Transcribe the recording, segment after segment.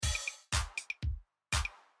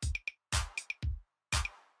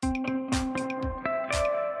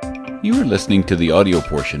You are listening to the audio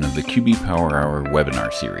portion of the QB Power Hour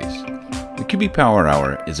webinar series. The QB Power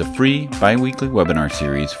Hour is a free bi-weekly webinar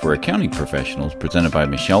series for accounting professionals presented by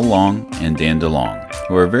Michelle Long and Dan DeLong,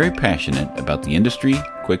 who are very passionate about the industry,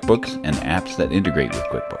 QuickBooks, and apps that integrate with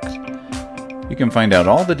QuickBooks. You can find out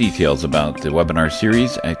all the details about the webinar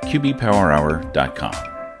series at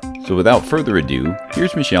qbpowerhour.com. So without further ado,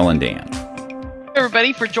 here's Michelle and Dan.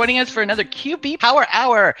 Everybody, for joining us for another QB Power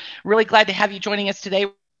Hour. Really glad to have you joining us today.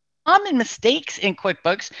 Common mistakes in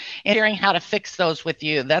QuickBooks and sharing how to fix those with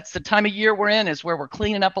you. That's the time of year we're in, is where we're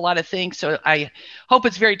cleaning up a lot of things. So I hope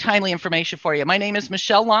it's very timely information for you. My name is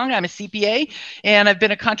Michelle Long. I'm a CPA, and I've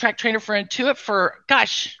been a contract trainer for Intuit for,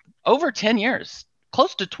 over 10 years,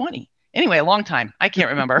 close to 20. Anyway, a long time. I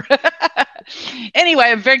can't remember. Anyway,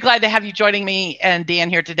 I'm very glad to have you joining me and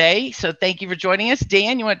Dan here today. So thank you for joining us.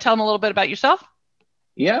 Dan, you want to tell them a little bit about yourself?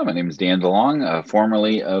 Yeah, my name is Dan DeLong,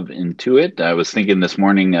 formerly of Intuit. I was thinking this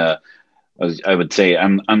morning, I would say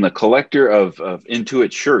I'm the collector of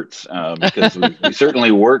Intuit shirts because we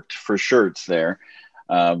certainly worked for shirts there.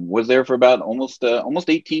 Was there for about almost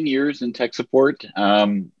 18 years in tech support.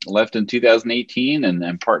 Left in 2018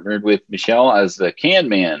 and partnered with Michelle as the can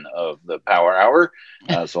man of the Power Hour.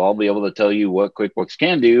 So I'll be able to tell you what QuickBooks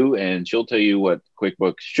can do, and she'll tell you what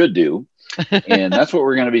QuickBooks should do. And that's what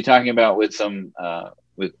we're going to be talking about with some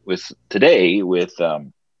today with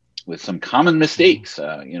some common mistakes.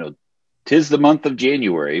 Tis the month of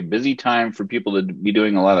January, busy time for people to be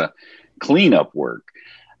doing a lot of cleanup work.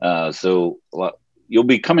 So you'll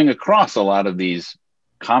be coming across a lot of these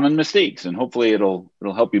common mistakes, and hopefully it'll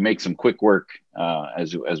help you make some quick work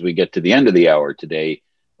as we get to the end of the hour today.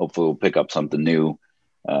 Hopefully we'll pick up something new,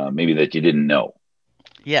 maybe that you didn't know.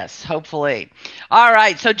 Yes, hopefully. All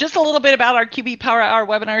right. So just a little bit about our QB Power Hour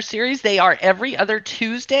webinar series. They are every other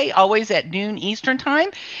Tuesday, always at noon Eastern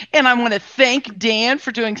time. And I want to thank Dan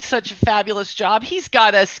for doing such a fabulous job. He's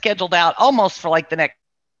got us scheduled out almost for like the next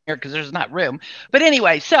year because there's not room. But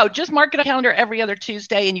anyway, so just mark it on calendar every other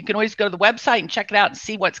Tuesday, and you can always go to the website and check it out and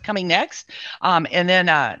see what's coming next. And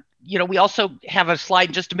then we also have a slide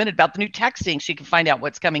in just a minute about the new texting, so you can find out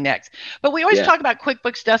what's coming next. But we always talk about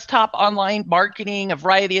QuickBooks Desktop, online marketing, a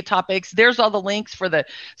variety of topics. There's all the links for the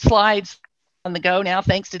slides on the go now.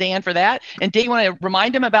 Thanks to Dan for that. And Dan, you want to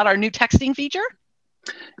remind him about our new texting feature?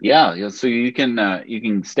 Yeah. So you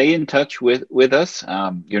can stay in touch with us.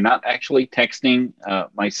 You're not actually texting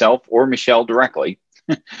myself or Michelle directly,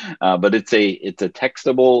 but it's a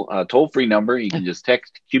textable toll-free number. You can just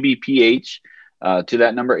text QBPH. To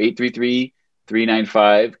that number,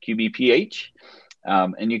 833-395-QBPH.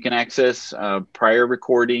 And you can access prior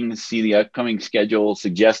recordings, see the upcoming schedule,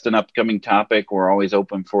 suggest an upcoming topic. We're always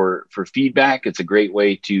open for feedback. It's a great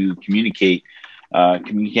way to communicate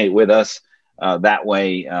with us that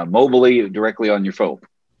way, mobilely, directly on your phone.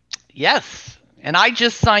 Yes. And I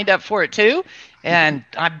just signed up for it too. And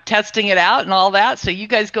I'm testing it out and all that. So you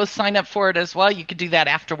guys go sign up for it as well. You can do that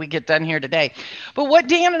after we get done here today. But what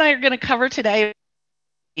Dan and I are going to cover today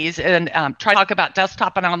and try to talk about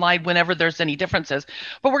desktop and online whenever there's any differences.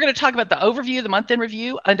 But we're going to talk about the overview, the month-end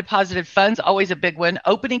review, undeposited funds, always a big one,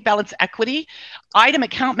 opening balance equity, item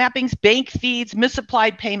account mappings, bank feeds,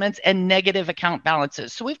 misapplied payments, and negative account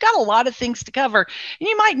balances. So we've got a lot of things to cover. And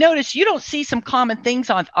you might notice you don't see some common things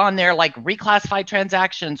on there like reclassified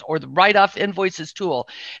transactions or the write-off invoices tool.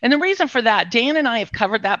 And the reason for that, Dan and I have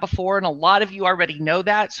covered that before, and a lot of you already know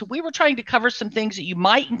that. So we were trying to cover some things that you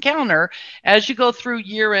might encounter as you go through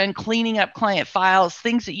year-end, cleaning up client files,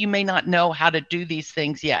 things that you may not know how to do these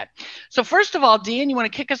things yet. So first of all, Dan, you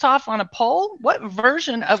want to kick us off on a poll? What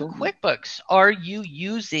version of QuickBooks are you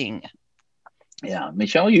using? Yeah,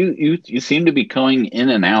 Michelle, you seem to be going in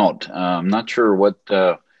and out. I'm not sure what's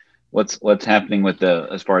happening with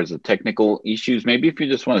as far as the technical issues. Maybe if you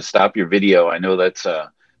just want to stop your video. I know that's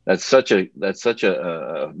such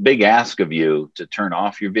a big ask of you to turn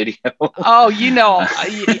off your video. Oh,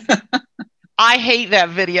 I hate that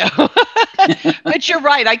video. But you're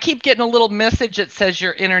right. I keep getting a little message that says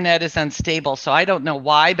your internet is unstable. So I don't know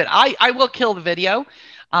why, but I will kill the video.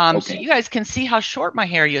 So you guys can see how short my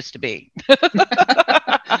hair used to be. All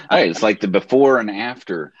right, it's like the before and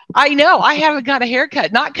after. I know. I haven't got a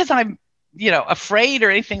haircut, not because I'm, afraid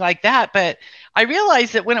or anything like that, but I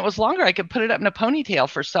realized that when it was longer, I could put it up in a ponytail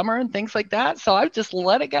for summer and things like that. So I've just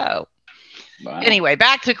let it go. Wow. Anyway,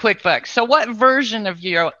 back to QuickBooks. So what version of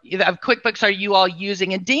QuickBooks are you all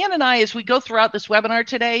using? And Dan and I, as we go throughout this webinar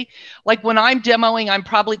today, like when I'm demoing, I'm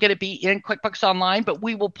probably going to be in QuickBooks Online, but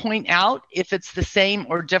we will point out if it's the same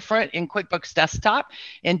or different in QuickBooks Desktop.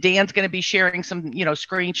 And Dan's going to be sharing some,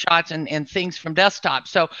 screenshots and things from desktop.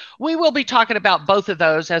 So we will be talking about both of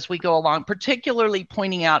those as we go along, particularly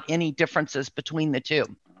pointing out any differences between the two.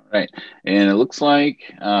 All right. And it looks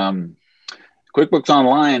like QuickBooks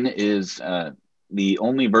Online is the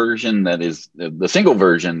only version that is the single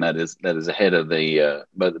version that is ahead of the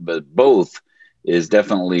but both is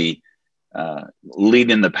definitely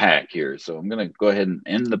leading the pack here. So I'm going to go ahead and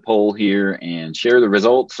end the poll here and share the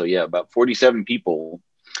results. So yeah, about 47 people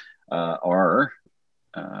are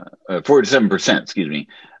 47%, excuse me,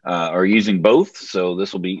 are using both. So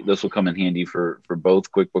this will come in handy for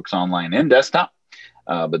both QuickBooks Online and desktop.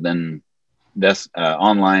 But then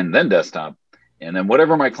online, then desktop. And then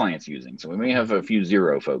whatever my client's using. So we may have a few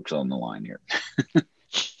zero folks on the line here.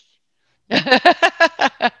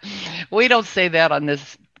 We don't say that on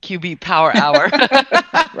this QB Power Hour.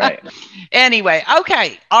 Right. Anyway,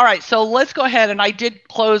 okay. All right. So let's go ahead. And I did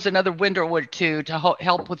close another window or two to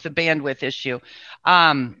help with the bandwidth issue.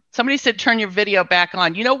 Somebody said, turn your video back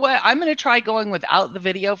on. You know what? I'm going to try going without the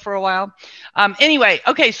video for a while. Anyway,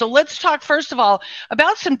 okay, so let's talk first of all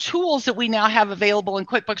about some tools that we now have available in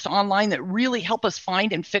QuickBooks Online that really help us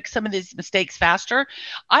find and fix some of these mistakes faster.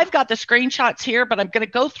 I've got the screenshots here, but I'm going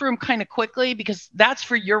to go through them kind of quickly because that's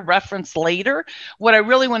for your reference later. What I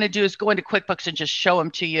really want to do is go into QuickBooks and just show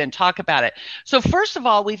them to you and talk about it. So first of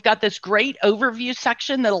all, we've got this great overview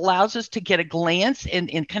section that allows us to get a glance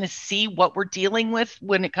and kind of see what we're dealing with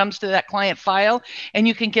when it comes to that client file, and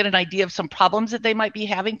you can get an idea of some problems that they might be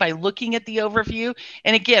having by looking at the overview.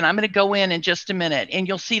 And again, I'm going to go in just a minute and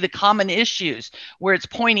you'll see the common issues where it's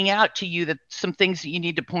pointing out to you that some things that you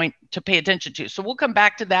need to pay attention to. So we'll come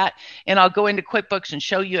back to that and I'll go into QuickBooks and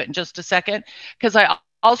show you it in just a second, because I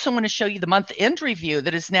also want to show you the month-end review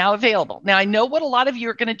that is now available. Now, I know what a lot of you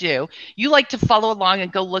are going to do. You like to follow along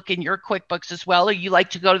and go look in your QuickBooks as well, or you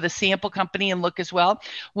like to go to the sample company and look as well.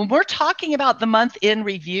 When we're talking about the month-end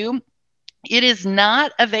review, it is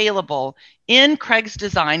not available in Craig's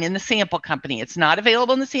Design in the sample company. It's not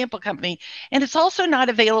available in the sample company, and it's also not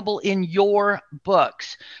available in your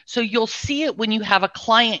books. So you'll see it when you have a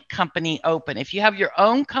client company open. If you have your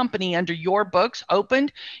own company under your books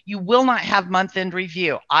opened, you will not have month-end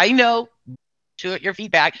review. I know. To your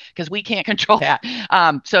feedback because we can't control that.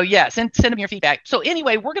 So yeah, send them your feedback. So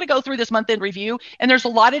anyway, we're going to go through this month-end review, and there's a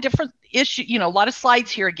lot of different issues, a lot of slides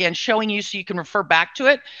here again showing you so you can refer back to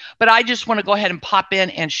it. But I just want to go ahead and pop in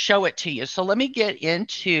and show it to you. So let me get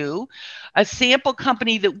into a sample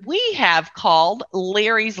company that we have called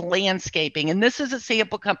Larry's Landscaping. And this is a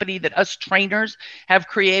sample company that us trainers have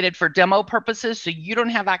created for demo purposes. So you don't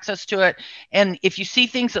have access to it. And if you see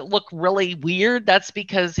things that look really weird, that's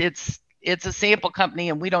because it's a sample company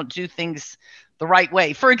and we don't do things the right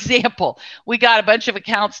way. For example, we got a bunch of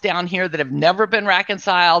accounts down here that have never been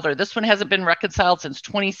reconciled, or this one hasn't been reconciled since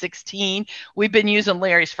 2016. We've been using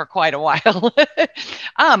Larry's for quite a while.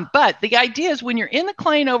 But the idea is when you're in the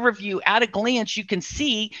client overview, at a glance, you can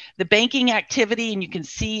see the banking activity and you can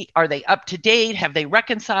see, are they up to date? Have they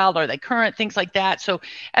reconciled? Are they current? Things like that. So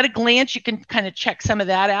at a glance, you can kind of check some of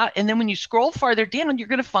that out. And then when you scroll farther down, you're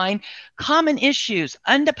going to find common issues,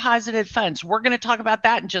 undeposited funds. We're going to talk about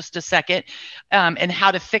that in just a second. And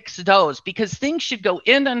how to fix those, because things should go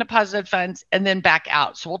into undeposited funds and then back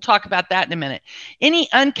out. So we'll talk about that in a minute. Any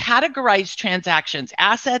uncategorized transactions,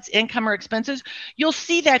 assets, income, or expenses, you'll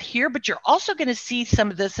see that here, but you're also going to see some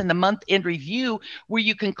of this in the month-end review where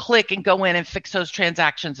you can click and go in and fix those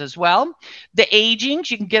transactions as well. The agings,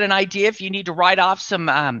 you can get an idea if you need to write off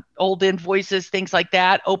some old invoices, things like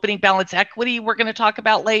that. Opening balance equity, we're going to talk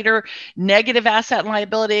about later. Negative asset and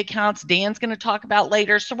liability accounts, Dan's going to talk about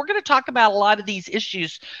later. So we're going to talk about a lot of these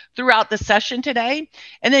issues throughout the session today.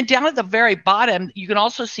 And then down at the very bottom, you can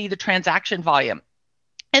also see the transaction volume.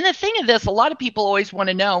 And the thing of this, a lot of people always want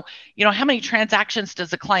to know, how many transactions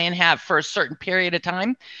does a client have for a certain period of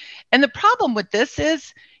time? And the problem with this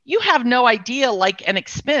is you have no idea, like an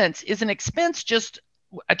expense. Is an expense just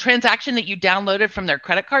a transaction that you downloaded from their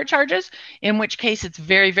credit card charges, in which case it's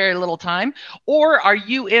very, very little time? Or are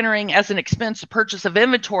you entering as an expense a purchase of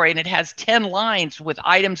inventory and it has 10 lines with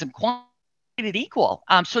items and quantity equal?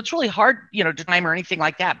 So it's really hard, to time or anything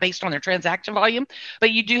like that based on their transaction volume,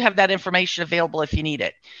 but you do have that information available if you need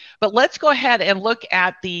it. But let's go ahead and look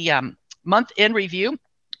at the month-end review.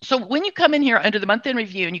 So when you come in here under the month-end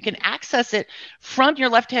review, and you can access it from your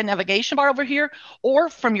left-hand navigation bar over here, or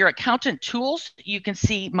from your accountant tools, you can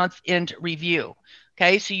see month-end review.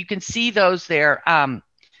 Okay, so you can see those there.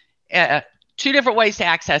 Two different ways to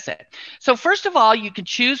access it. So first of all, you can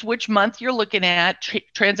choose which month you're looking at.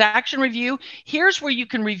 Transaction review. Here's where you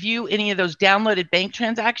can review any of those downloaded bank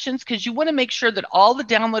transactions, because you want to make sure that all the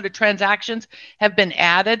downloaded transactions have been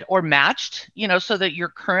added or matched, so that you're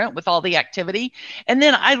current with all the activity. And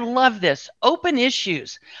then I love this, open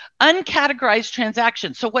issues, uncategorized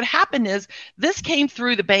transactions. So what happened is this came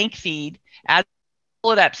through the bank feed as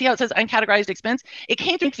pull it up. See how it says uncategorized expense? It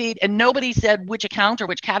came through feed and nobody said which account or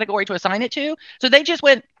which category to assign it to. So they just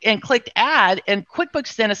went and clicked add, and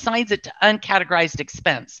QuickBooks then assigns it to uncategorized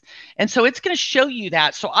expense. And so it's going to show you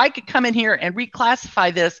that. So I could come in here and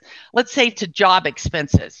reclassify this, let's say to job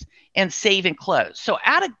expenses, and save and close. So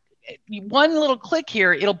add one little click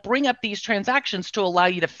here, it'll bring up these transactions to allow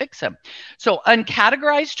you to fix them. So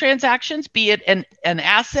uncategorized transactions, be it an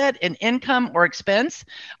asset, an income, or expense,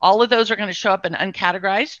 all of those are going to show up in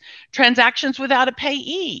uncategorized. Transactions without a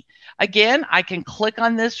payee. Again, I can click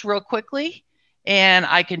on this real quickly and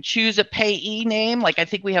I can choose a payee name. Like I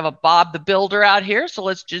think we have a Bob the Builder out here. So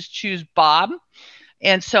let's just choose Bob.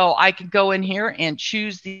 And so I can go in here and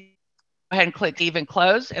choose go ahead and click even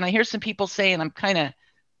close. And I hear some people saying I'm kind of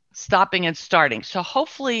stopping and starting. So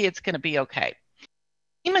hopefully it's going to be okay.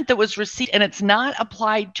 Payment that was received and it's not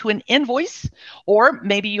applied to an invoice, or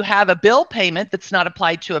maybe you have a bill payment that's not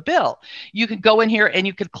applied to a bill. You can go in here and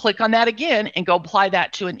you could click on that again and go apply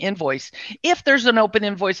that to an invoice if there's an open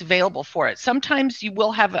invoice available for it. Sometimes you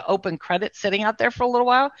will have an open credit sitting out there for a little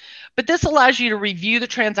while, but this allows you to review the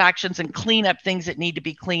transactions and clean up things that need to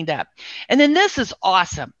be cleaned up. And then this is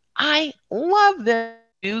awesome. I love this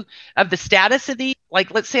of the status of the,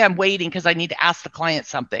 like, let's say I'm waiting because I need to ask the client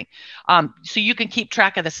something. So you can keep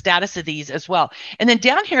track of the status of these as well. And then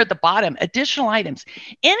down here at the bottom, additional items,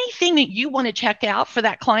 anything that you want to check out for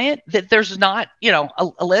that client that there's not,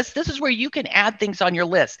 a list, this is where you can add things on your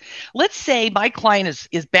list. Let's say my client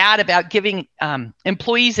is bad about giving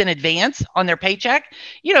employees in advance on their paycheck.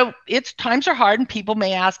 It's times are hard and people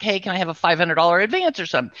may ask, hey, can I have a $500 advance or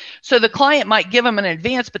something? So the client might give them an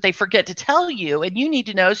advance, but they forget to tell you, and you need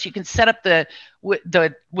to know so you can set up the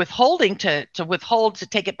withholding to withhold to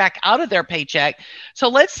take it back out of their paycheck. So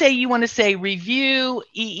let's say you want to say review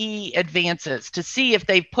EE advances to see if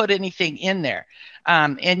they've put anything in there.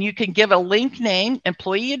 And you can give a link name,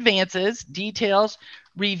 employee advances, details,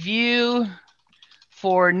 review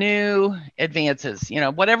for new advances,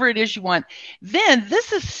 whatever it is you want. Then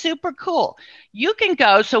this is super cool. You can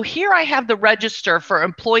go, so here I have the register for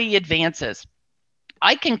employee advances.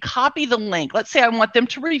 I can copy the link. Let's say I want them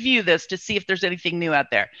to review this to see if there's anything new out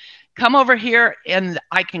there. Come over here and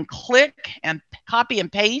I can click and copy and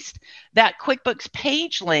paste that QuickBooks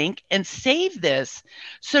page link and save this.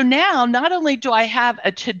 So now not only do I have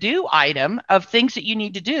a to-do item of things that you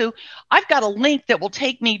need to do, I've got a link that will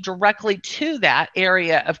take me directly to that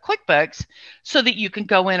area of QuickBooks so that you can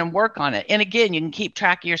go in and work on it. And again, you can keep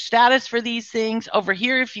track of your status for these things. Over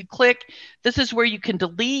here, if you click, this is where you can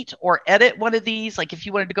delete or edit one of these. Like if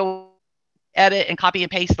you wanted to go edit and copy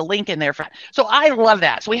and paste the link in there. So I love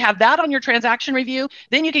that. So we have that on your transaction review.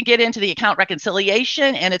 Then you can get into the account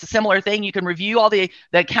reconciliation, and it's a similar thing. You can review all the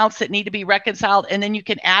accounts that need to be reconciled, and then you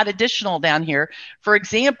can add additional down here. For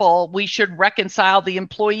example, we should reconcile the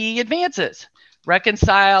employee advances,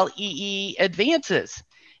 reconcile EE advances.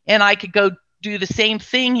 And I could go do the same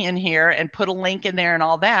thing in here and put a link in there and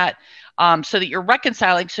all that. So that you're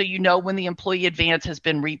reconciling, so you know when the employee advance has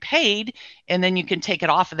been repaid, and then you can take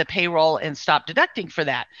it off of the payroll and stop deducting for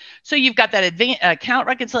that. So you've got that account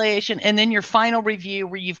reconciliation, and then your final review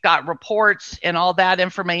where you've got reports and all that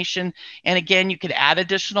information. And again, you could add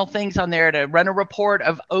additional things on there to run a report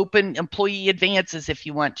of open employee advances if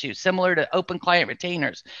you want to, similar to open client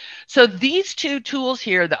retainers. So these two tools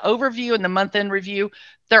here, the overview and the month-end review,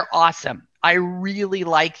 they're awesome. I really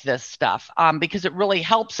like this stuff because it really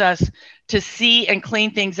helps us to see and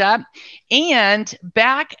clean things up. And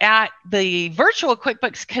back at the virtual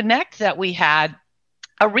QuickBooks Connect that we had,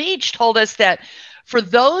 Reach told us that for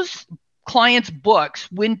those clients'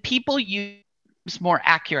 books, when people use more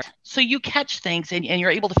accurate, so you catch things and you're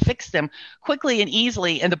able to fix them quickly and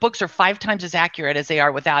easily, and the books are 5 times as accurate as they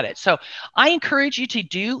are without it. So I encourage you to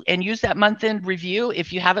do and use that month-end review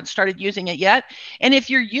if you haven't started using it yet. And if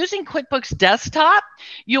you're using QuickBooks Desktop,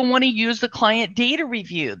 you'll want to use the client data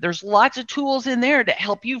review. There's lots of tools in there to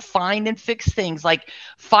help you find and fix things, like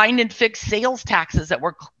find and fix sales taxes that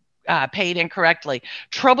were paid incorrectly,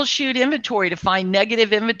 troubleshoot inventory to find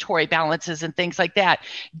negative inventory balances and things like that.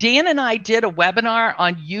 Dan and I did a webinar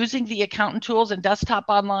on using the accountant tools and Desktop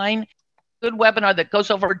Online. good webinar that goes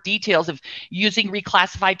over details of using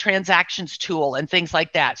reclassified transactions tool and things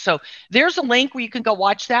like that. So there's a link where you can go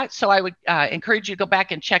watch that. So I would encourage you to go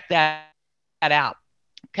back and check that out.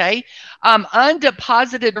 Okay.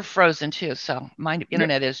 Undeposited or frozen too. So my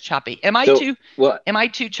internet is choppy. Am I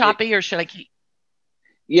too choppy, or should I keep?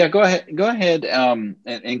 Yeah, go ahead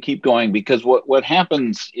and keep going, because what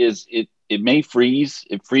happens is it may freeze.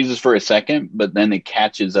 It freezes for a second, but then it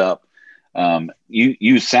catches up.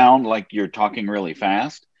 You sound like you're talking really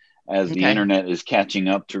fast as the internet is catching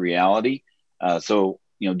up to reality. So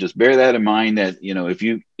just bear that in mind, that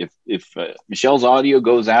if Michelle's audio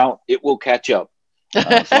goes out, it will catch up. So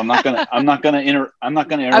I'm not gonna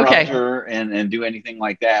interrupt her and do anything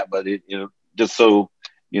like that. But it just so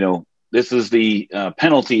this is the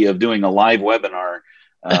penalty of doing a live webinar.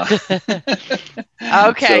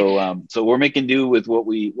 Okay. So we're making do with what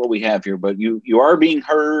we have here, but you are being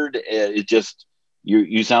heard. It just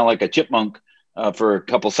you sound like a chipmunk for a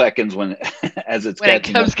couple seconds as it's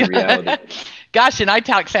catching up to reality. Gosh, and I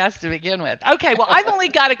talk fast to begin with. Okay, well, I've only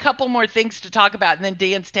got a couple more things to talk about, and then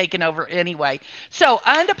Dan's taken over anyway. So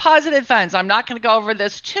undeposited funds, I'm not going to go over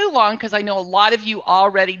this too long because I know a lot of you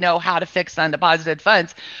already know how to fix undeposited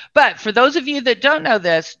funds. But for those of you that don't know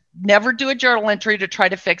this, never do a journal entry to try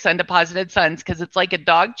to fix undeposited funds, because it's like a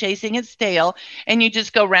dog chasing its tail, and you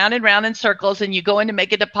just go round and round in circles, and you go in to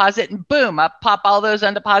make a deposit, and boom, up pop all those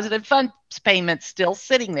undeposited funds payments still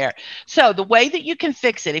sitting there. So the way that you can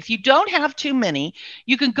fix it, if you don't have too many,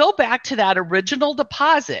 you can go back to that original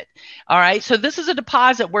deposit. All right. So this is a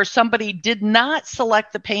deposit where somebody did not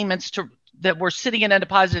select the payments that were sitting in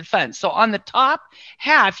undeposited funds. So on the top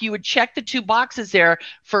half, you would check the two boxes there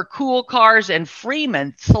for Cool Cars and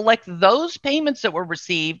Freeman, select those payments that were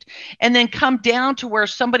received, and then come down to where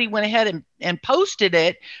somebody went ahead and posted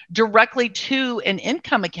it directly to an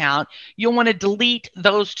income account. You'll want to delete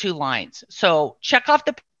those two lines. So check off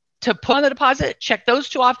to put on the deposit, check those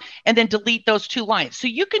two off, and then delete those two lines. So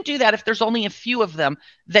you can do that if there's only a few of them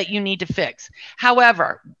that you need to fix.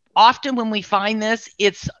 However, often when we find this,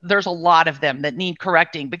 there's a lot of them that need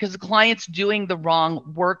correcting because the client's doing the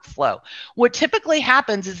wrong workflow. What typically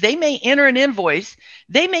happens is they may enter an invoice,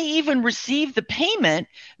 they may even receive the payment,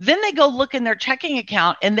 then they go look in their checking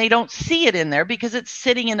account and they don't see it in there because it's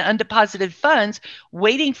sitting in undeposited funds,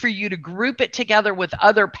 waiting for you to group it together with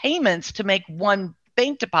other payments to make one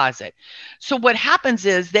bank deposit. So what happens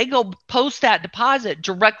is they go post that deposit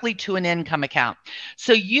directly to an income account.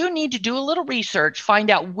 So you need to do a little research, find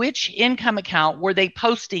out which income account were they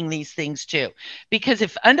posting these things to. Because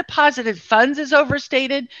if undeposited funds is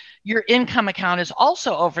overstated, your income account is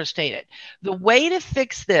also overstated. The way to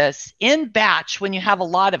fix this in batch when you have a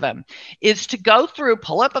lot of them is to go through,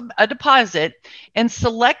 pull up a deposit and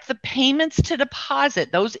select the payments to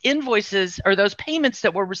deposit, those invoices or those payments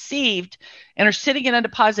that were received and are sitting in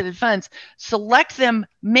undeposited funds, select them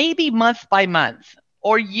maybe month by month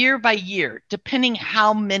or year by year, depending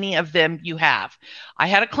how many of them you have. I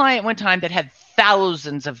had a client one time that had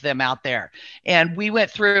thousands of them out there, and we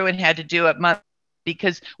went through and had to do it month,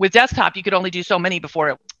 because with desktop, you could only do so many before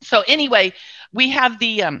it. So anyway, we have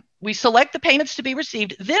we select the payments to be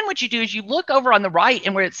received. Then what you do is you look over on the right,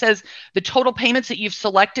 and where it says the total payments that you've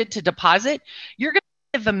selected to deposit, you're going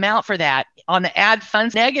to give amount for that on the add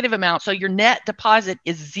funds negative amount. So your net deposit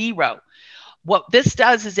is 0. What this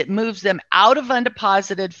does is it moves them out of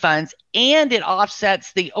undeposited funds and it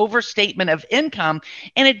offsets the overstatement of income,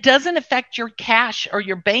 and it doesn't affect your cash or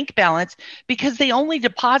your bank balance because they only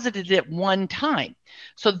deposited it one time.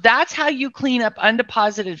 So that's how you clean up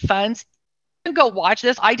undeposited funds. You can go watch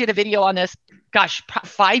this. I did a video on this,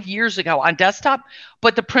 5 years ago on desktop,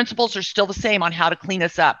 but the principles are still the same on how to clean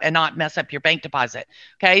this up and not mess up your bank deposit.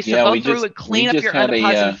 Okay, so go through and clean up your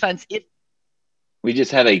undeposited funds. We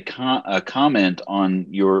just had a comment on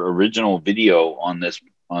your original video on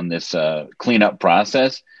this cleanup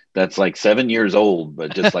process that's like 7 years old,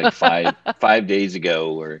 but just like five days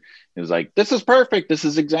ago, where it was like, this is perfect. This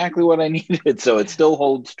is exactly what I needed. So it still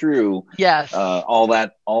holds true. Yes. All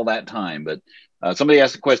that time. But somebody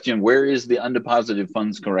asked the question, where is the undeposited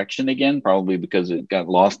funds correction again? Probably because it got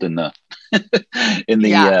lost in the in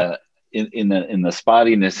the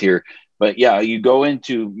spottiness here. But yeah, you go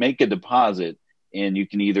into make a deposit, and you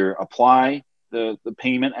can either apply the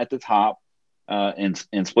payment at the top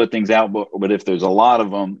and split things out. But if there's a lot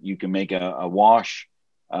of them, you can make a wash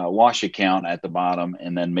account at the bottom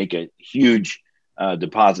and then make a huge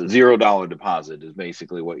deposit. $0 deposit is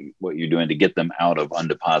basically what you're doing to get them out of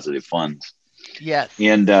undeposited funds. Yes.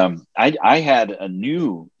 And I had a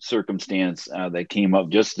new circumstance that came up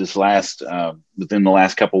just this within the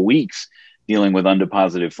last couple of weeks dealing with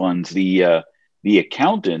undeposited funds. The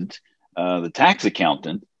accountant the tax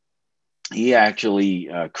accountant, he actually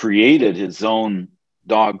created his own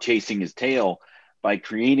dog chasing his tail by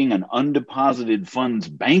creating an undeposited funds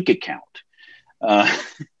bank account.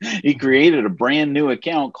 He created a brand new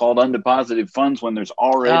account called undeposited funds when there's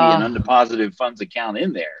already an undeposited funds account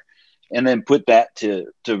in there, and then put that to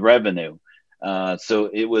revenue. So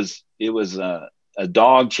it was a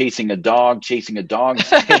dog chasing a dog chasing a dog's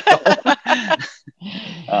tail.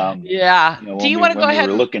 Yeah. Do you want to go ahead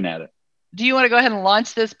and looking at it? Do you want to go ahead and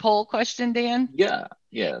launch this poll question, Dan? Yeah.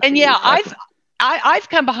 And yeah, I've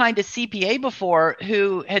come behind a CPA before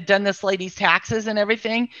who had done this lady's taxes and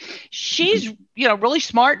everything. She's, really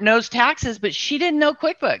smart, knows taxes, but she didn't know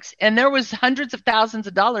QuickBooks. And there was hundreds of thousands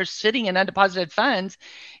of dollars sitting in undeposited funds.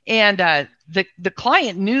 And the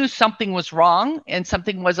client knew something was wrong and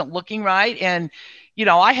something wasn't looking right. And,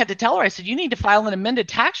 I had to tell her, I said, you need to file an amended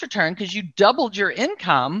tax return because you doubled your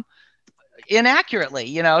income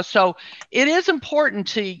inaccurately, so it is important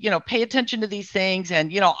to, pay attention to these things.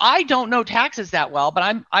 And, I don't know taxes that well,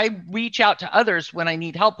 but I reach out to others when I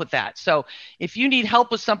need help with that. So if you need help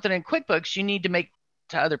with something in QuickBooks, you need to make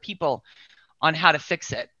to other people on how to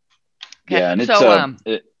fix it. Okay? Yeah. And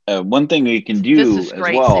so, one thing you can do as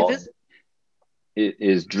well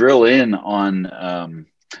is drill in on,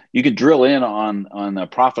 you can drill in on a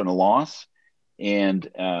profit and loss and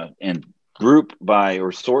group by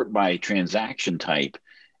or sort by transaction type.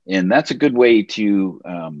 And that's a good way to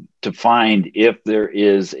find if there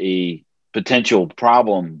is a potential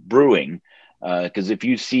problem brewing. Because if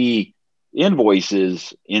you see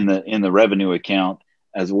invoices in the revenue account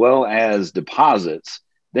as well as deposits,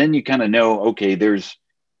 then you kind of know, okay, there's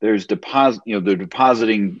deposit, they're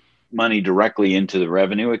depositing money directly into the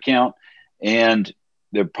revenue account, and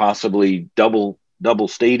they're possibly double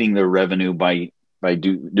stating their revenue by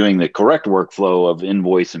doing the correct workflow of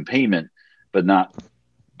invoice and payment, but not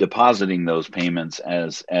depositing those payments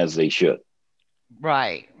as they should.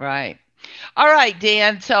 Right. All right,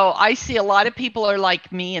 Dan. So I see a lot of people are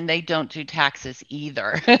like me and they don't do taxes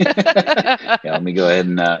either. Yeah, let me go ahead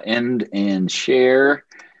and end and share.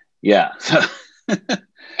 Yeah.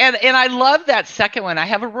 And I love that second one. I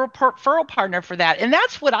have a referral partner for that. And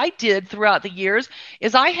that's what I did throughout the years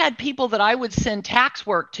is I had people that I would send tax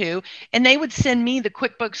work to, and they would send me the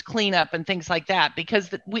QuickBooks cleanup and things like that, because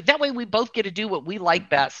that way we both get to do what we like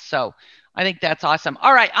best. So I think that's awesome.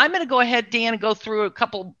 All right. I'm going to go ahead, Dan, and go through a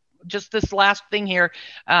couple just this last thing here,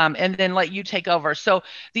 and then let you take over. So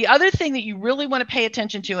the other thing that you really want to pay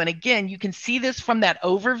attention to, and again, you can see this from that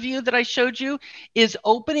overview that I showed you, is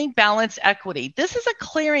opening balance equity. This is a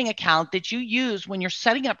clearing account that you use when you're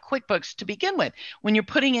setting up QuickBooks to begin with, when you're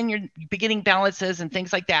putting in your beginning balances and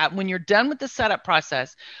things like that. When you're done with the setup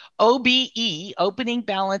process, OBE, opening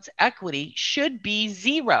balance equity, should be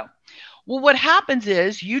 0. Well, what happens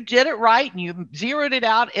is you did it right and you zeroed it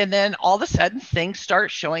out, and then all of a sudden things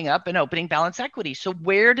start showing up in opening balance equity. So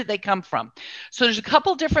where did they come from? So there's a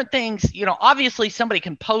couple different things, obviously somebody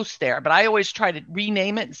can post there, but I always try to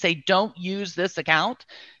rename it and say, don't use this account.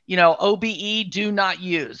 OBE do not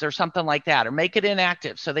use or something like that, or make it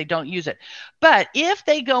inactive so they don't use it. But if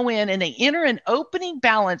they go in and they enter an opening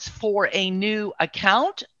balance for a new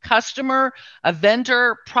account, customer, a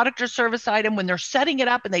vendor, product or service item, when they're setting it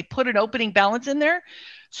up and they put an opening balance in there.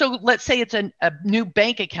 So let's say it's a new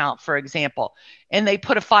bank account, for example, and they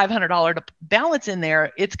put a $500 balance in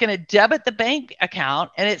there. It's going to debit the bank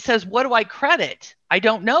account, and it says, what do I credit? I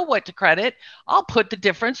don't know what to credit. I'll put the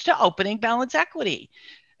difference to opening balance equity.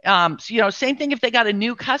 Same thing if they got a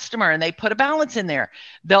new customer and they put a balance in there,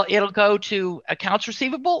 it'll go to accounts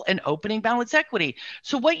receivable and opening balance equity.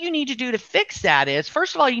 So what you need to do to fix that is,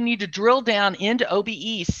 first of all, you need to drill down into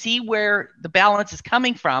OBE, see where the balance is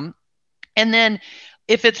coming from. And then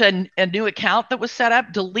if it's a new account that was set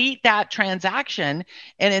up, delete that transaction.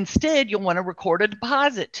 And instead, you'll want to record a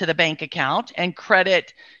deposit to the bank account and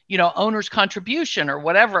credit, owner's contribution or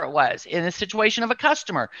whatever it was. In the situation of a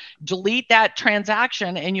customer, delete that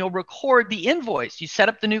transaction and you'll record the invoice. You set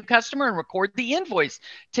up the new customer and record the invoice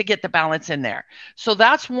to get the balance in there. So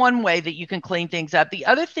that's one way that you can clean things up. The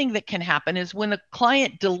other thing that can happen is when a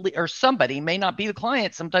client or somebody, may not be the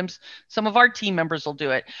client, sometimes some of our team members will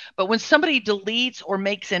do it, but when somebody deletes or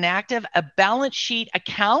makes inactive a balance sheet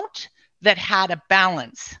account that had a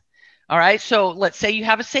balance. All right. So let's say you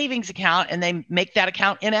have a savings account and they make that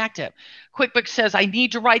account inactive. QuickBooks says, I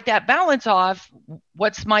need to write that balance off.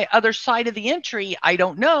 What's my other side of the entry? I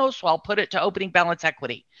don't know. So I'll put it to opening balance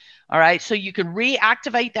equity. All right. So you can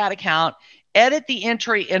reactivate that account, edit the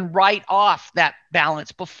entry, and write off that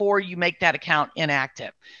balance before you make that account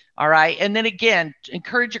inactive. All right. And then again,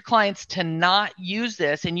 encourage your clients to not use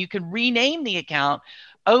this, and you can rename the account,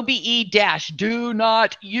 OBE dash, do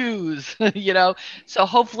not use, so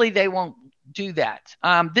hopefully they won't do that.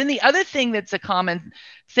 Then the other thing that's a common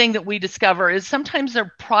thing that we discover is sometimes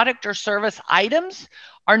their product or service items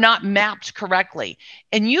are not mapped correctly.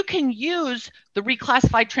 And you can use the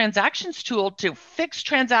reclassified transactions tool to fix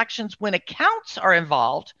transactions when accounts are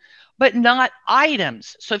involved, but not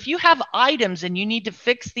items. So if you have items and you need to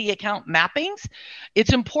fix the account mappings,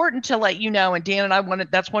 it's important to let you know, and Dan and I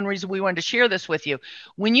that's one reason we wanted to share this with you.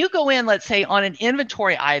 When you go in, let's say on an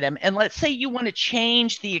inventory item, and let's say you want to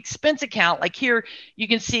change the expense account, like here you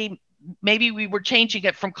can see maybe we were changing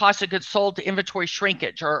it from cost of goods sold to inventory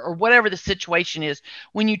shrinkage or whatever the situation is.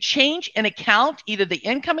 When you change an account, either the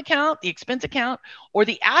income account, the expense account, or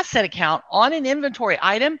the asset account on an inventory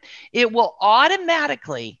item, it will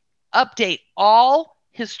automatically update all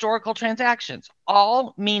historical transactions,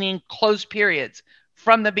 all meaning closed periods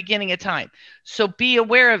from the beginning of time. So be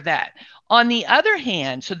aware of that. On the other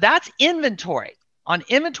hand, so that's inventory. On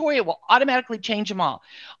inventory, it will automatically change them all.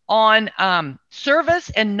 On service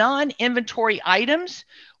and non-inventory items,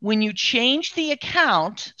 when you change the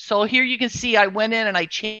account, so here you can see I went in and I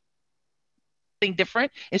changed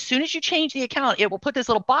different. As soon as you change the account, it will put this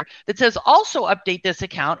little box that says also update this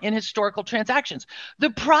account in historical transactions. The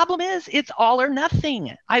problem is it's all or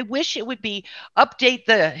nothing. I wish it would be update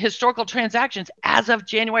the historical transactions as of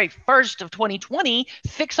January 1st of 2020,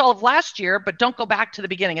 fix all of last year, but don't go back to the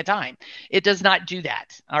beginning of time. It does not do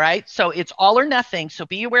that. All right. So it's all or nothing. So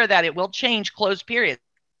be aware that it will change closed periods.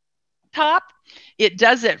 Top, it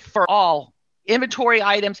does it for all inventory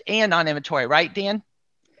items and non-inventory, right, Dan?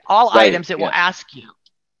 All right, items it will ask you.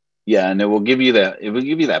 Yeah, and it will give you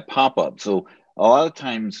that pop-up. So a lot of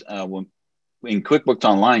times when in QuickBooks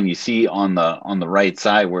Online, you see on the right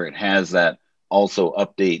side where it has that also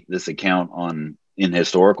update this account in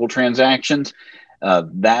historical transactions.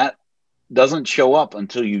 That doesn't show up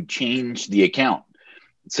until you change the account.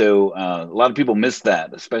 So a lot of people miss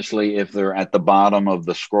that, especially if they're at the bottom of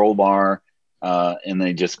the scroll bar and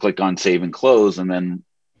they just click on save and close and then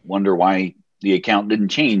wonder why the account didn't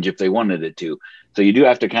change if they wanted it to. So you do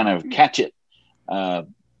have to kind of catch it.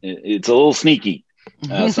 It's a little sneaky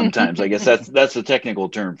sometimes. I guess that's the technical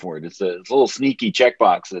term for it. It's a little sneaky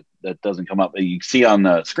checkbox that doesn't come up. You see on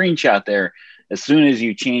the screenshot there, as soon as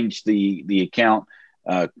you change the account,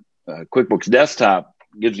 QuickBooks Desktop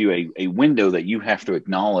gives you a window that you have to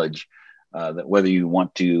acknowledge that whether you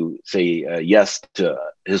want to say yes to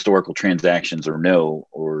historical transactions or no,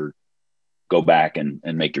 or go back and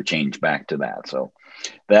make your change back to that. So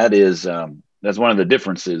that is that's one of the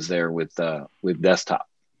differences there with Desktop.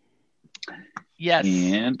 Yes.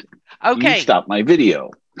 And okay, you stopped my video.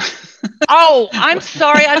 Oh, I'm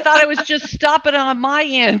sorry. I thought I was just stopping on my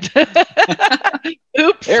end.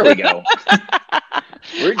 Oops. There we go.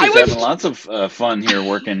 We're just having lots of fun here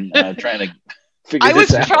working, trying to figure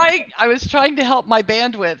this out. I was trying to help my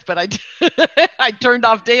bandwidth, but I turned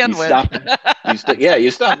off bandwidth.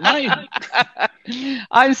 You stopped mine.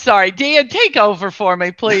 I'm sorry. Dan, take over for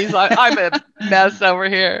me, please. I'm a mess over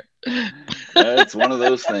here. It's one of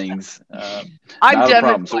those things. I'm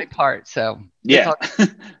done with my part, so yeah. So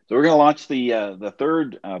we're going to launch the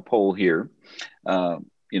third poll here.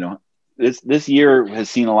 This year has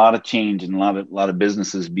seen a lot of change and a lot of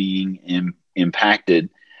businesses being impacted.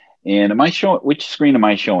 And am I showing? Which screen am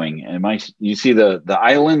I showing? You see the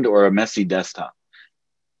island or a messy desktop?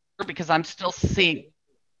 Because I'm still seeing.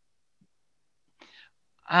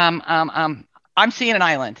 I'm seeing an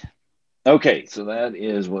island. Okay, so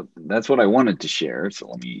that's what I wanted to share. So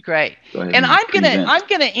let me great. Go ahead and I'm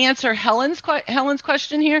gonna answer Helen's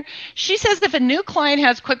question here. She says if a new client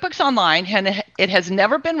has QuickBooks Online and it has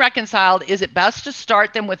never been reconciled, is it best to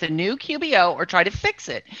start them with a new QBO or try to fix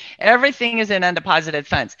it? Everything is in undeposited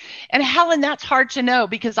funds. And Helen, that's hard to know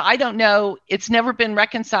because I don't know. It's never been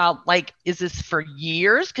reconciled. Like, is this for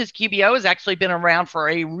years? Because QBO has actually been around for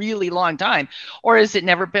a really long time, or is it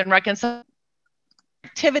never been reconciled?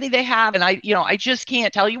 Activity they have, and I just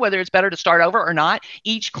can't tell you whether it's better to start over or not.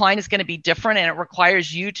 Each client is going to be different, and it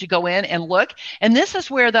requires you to go in and look. And this is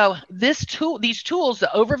where these tools, the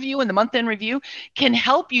overview and the month-end review, can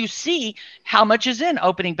help you see how much is in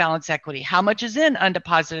opening balance equity, how much is in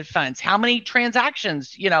undeposited funds, how many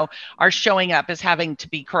transactions are showing up as having to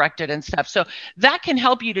be corrected and stuff. So that can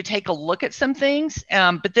help you to take a look at some things.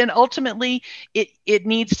 But then ultimately, it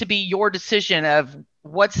needs to be your decision of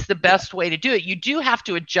what's the best way to do it. You do have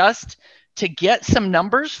to adjust to get some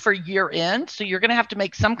numbers for year end. So you're going to have to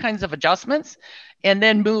make some kinds of adjustments and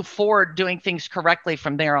then move forward doing things correctly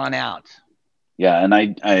from there on out. Yeah. And I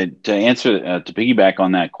to answer, to piggyback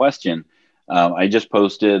on that question, I just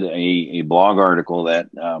posted a blog article that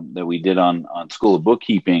we did on School of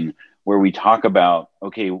Bookkeeping, where we talk about,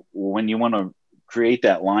 okay, when you want to create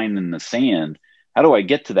that line in the sand, how do I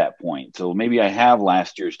get to that point? So maybe I have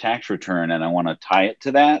last year's tax return and I want to tie it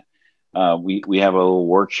to that. We have a little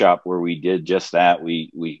workshop where we did just that.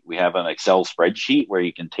 We have an Excel spreadsheet where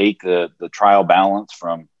you can take the trial balance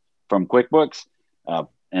from QuickBooks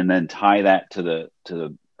and then tie that to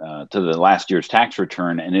the last year's tax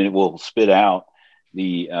return, and it will spit out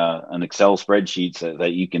an Excel spreadsheet so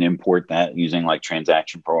that you can import that using like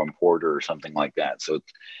Transaction Pro Importer or something like that. So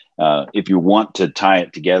if you want to tie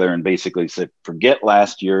it together and basically say, forget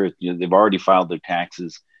last year, they've already filed their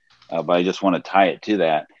taxes, but I just want to tie it to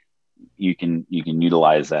that, you can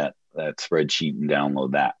utilize that spreadsheet and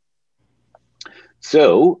download that.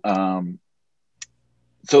 So how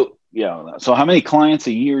many clients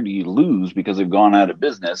a year do you lose because they've gone out of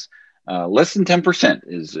business? Less than 10%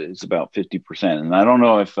 is about 50%. And I don't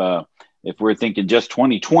know if we're thinking just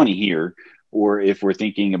 2020 here, or if we're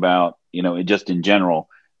thinking about, just in general,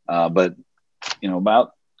 but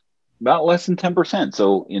about less than 10%.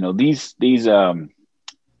 So,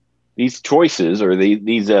 these choices, or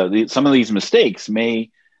some of these mistakes may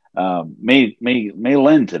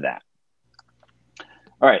lend to that.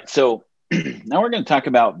 All right. So now we're going to talk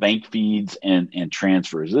about bank feeds and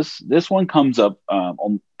transfers. This one comes up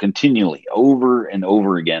continually over and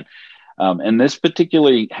over again. And this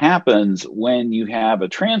particularly happens when you have a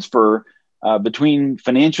transfer between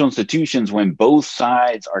financial institutions when both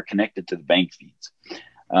sides are connected to the bank feeds.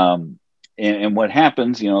 And what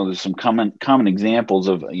happens, there's some common examples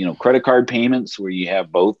of, credit card payments where you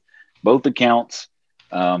have both accounts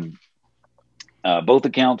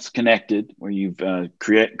connected, where you've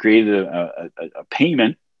created a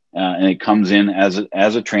payment and it comes in as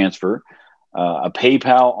a transfer. A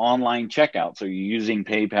PayPal online checkout, so you're using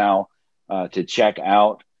PayPal to check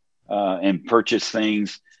out and purchase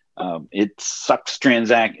things. It sucks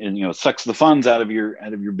the funds out of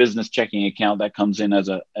your business checking account. That comes in as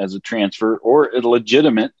a transfer, or a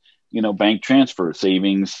legitimate bank transfer,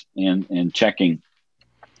 savings and checking.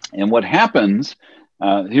 And what happens?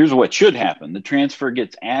 Here's what should happen. The transfer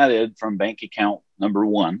gets added from bank account number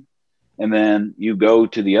one, and then you go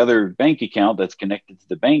to the other bank account that's connected to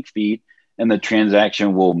the bank feed, and the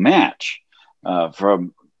transaction will match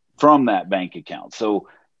from that bank account. So,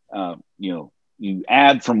 you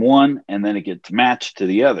add from one, and then it gets matched to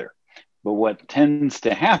the other. But what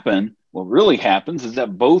really happens is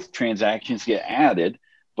that both transactions get added,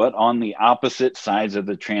 but on the opposite sides of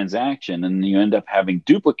the transaction, and you end up having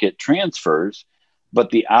duplicate transfers, but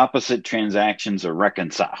the opposite transactions are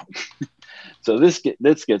reconciled. So this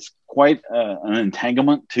gets quite an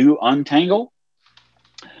entanglement to untangle.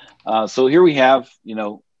 So here we have,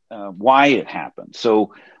 why it happened.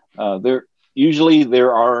 So there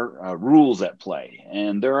are rules at play,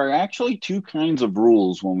 and there are actually two kinds of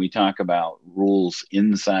rules when we talk about rules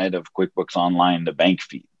inside of QuickBooks Online, the bank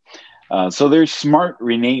feed. So there's smart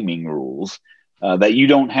renaming rules that you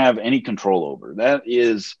don't have any control over. That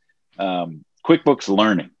is QuickBooks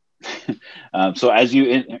Learning. So as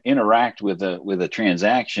you interact with a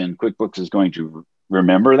transaction, QuickBooks is going to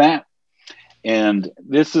remember that. And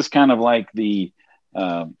this is kind of like the,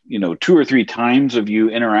 2 or 3 times of you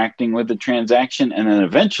interacting with the transaction. And then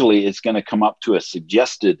eventually it's going to come up to a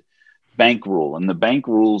suggested bank rule. And the bank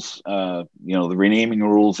rules, the renaming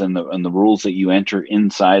rules and the rules that you enter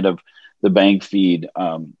inside of the bank feed,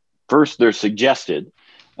 first they're suggested.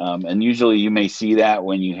 And usually you may see that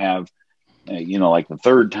when you have, like the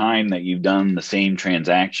third time that you've done the same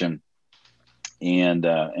transaction, and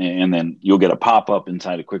then you'll get a pop-up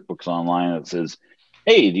inside of QuickBooks Online that says,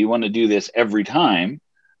 hey, do you want to do this every time?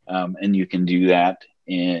 And you can do that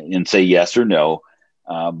and say yes or no.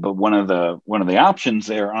 But one of the options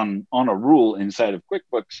there on a rule inside of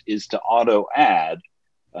QuickBooks is to auto add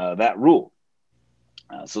that rule.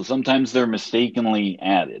 So sometimes they're mistakenly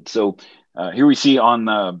added. So here we see on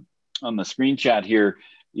the screenshot here,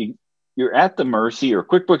 you're at the mercy, or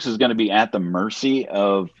QuickBooks is going to be at the mercy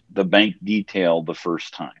of the bank detail the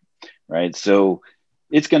first time, right? So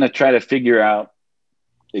it's going to try to figure out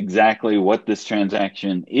exactly what this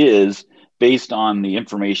transaction is based on the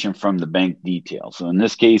information from the bank detail. So in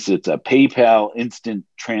this case, it's a PayPal instant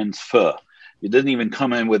transfer. It doesn't even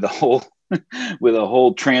come in with a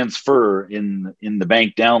whole transfer in the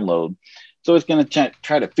bank download. So it's going to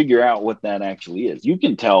try to figure out what that actually is. You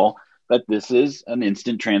can tell that this is an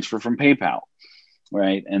instant transfer from PayPal,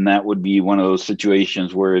 right? And that would be one of those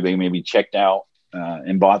situations where they maybe checked out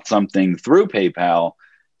and bought something through PayPal.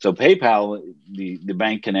 So PayPal, the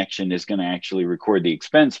bank connection is going to actually record the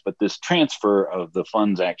expense, but this transfer of the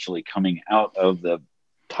funds actually coming out of the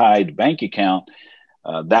tied bank account,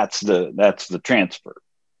 that's the transfer.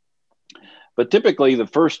 But typically, the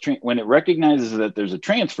first when it recognizes that there's a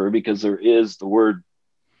transfer, because there is the word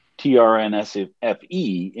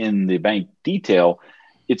TRNSFE in the bank detail,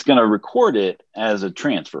 it's going to record it as a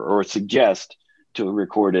transfer, or suggest to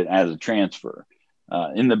record it as a transfer.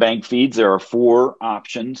 In the bank feeds, there are 4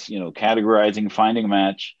 options: categorizing, finding a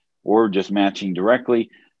match, or just matching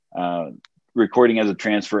directly, recording as a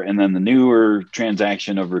transfer, and then the newer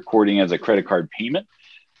transaction of recording as a credit card payment.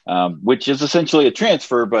 Which is essentially a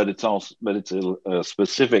transfer, but it's a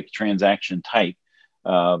specific transaction type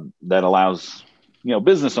that allows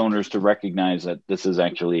business owners to recognize that this is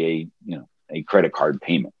actually a credit card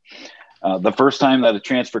payment. The first time that a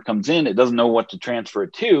transfer comes in, it doesn't know what to transfer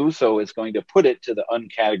it to, so it's going to put it to the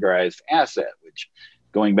uncategorized asset. Which,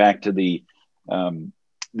 going back to the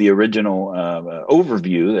original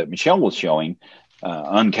overview that Michelle was showing.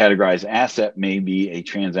 Uncategorized asset may be a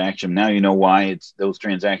transaction. Now you know why those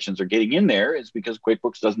transactions are getting in there, is because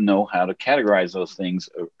QuickBooks doesn't know how to categorize those things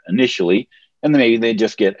initially, and then maybe they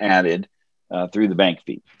just get added through the bank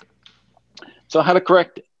feed. So how to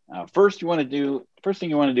correct it? First thing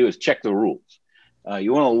you want to do is check the rules.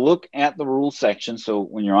 You want to look at the rules section. So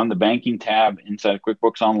when you're on the banking tab inside of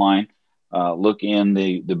QuickBooks Online, look in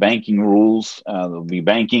the banking rules. There'll be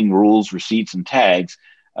banking rules, receipts, and tags.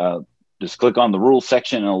 Just click on the rules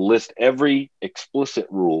section and it'll list every explicit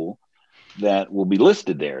rule that will be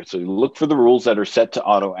listed there. So you look for the rules that are set to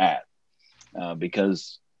auto add,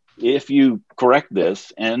 because if you correct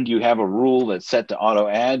this and you have a rule that's set to auto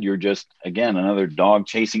add, you're just, again, another dog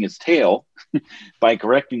chasing its tail. By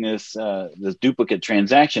correcting this duplicate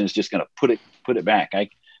transaction, is just going to put it back. I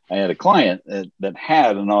had a client that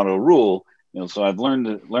had an auto rule, so I've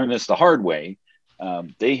learned this the hard way.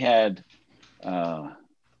 They had,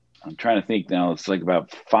 I'm trying to think now, it's like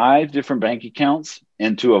about 5 different bank accounts,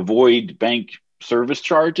 and to avoid bank service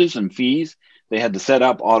charges and fees, they had to set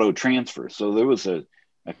up auto transfer. So there was a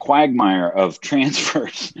quagmire of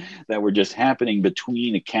transfers that were just happening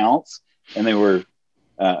between accounts, and they were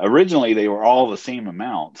originally they were all the same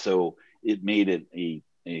amount. So it made it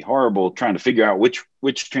a horrible trying to figure out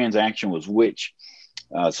which transaction was which.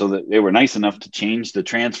 So that they were nice enough to change the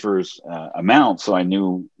transfers amount, so I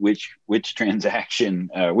knew which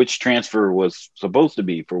transaction, which transfer was supposed to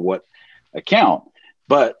be for what account.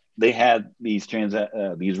 But they had these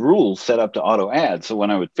rules set up to auto add, so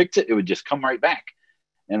when I would fix it, it would just come right back,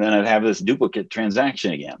 and then I'd have this duplicate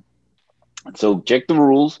transaction again. So check the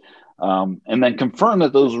rules, and then confirm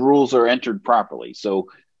that those rules are entered properly. So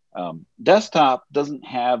desktop doesn't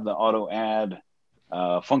have the auto add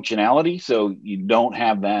functionality, so you don't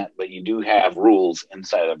have that, but you do have rules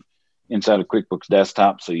inside of QuickBooks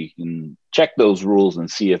Desktop, so you can check those rules and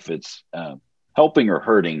see if it's helping or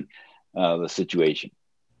hurting the situation.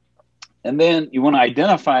 And then you want to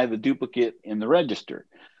identify the duplicate in the register.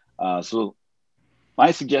 So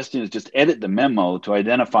my suggestion is just edit the memo to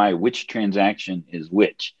identify which transaction is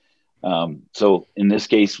which. So in this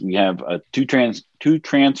case, we have two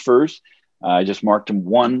transfers. I just marked them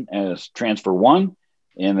one as transfer 1,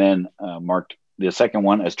 and then marked the second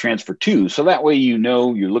one as transfer 2. So that way,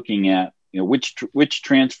 you're looking at which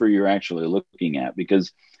transfer you're actually looking at,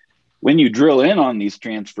 because when you drill in on these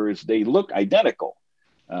transfers, they look identical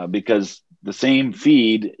because the same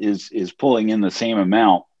feed is pulling in the same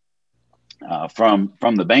amount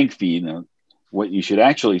from the bank feed. What you should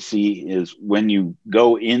actually see is when you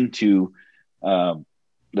go into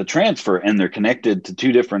the transfer and they're connected to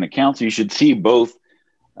 2 different accounts, you should see both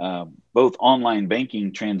online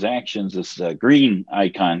banking transactions. This green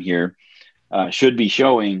icon here should be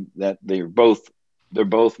showing that they're both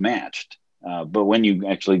matched. But when you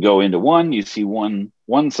actually go into one, you see one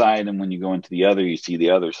side, and when you go into the other, you see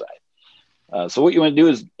the other side. So what you want to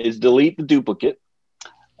do is delete the duplicate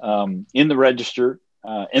in the register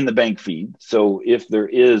in the bank feed. So if there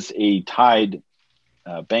is a tied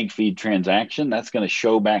bank feed transaction, that's going to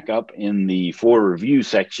show back up in the for review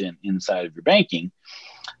section inside of your banking.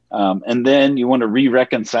 And then you want to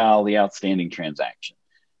re-reconcile the outstanding transaction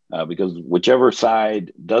because whichever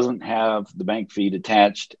side doesn't have the bank feed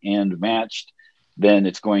attached and matched, then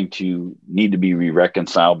it's going to need to be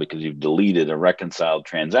re-reconciled because you've deleted a reconciled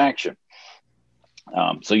transaction.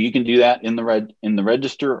 So you can do that in the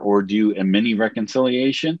register or do a mini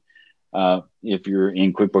reconciliation. If you're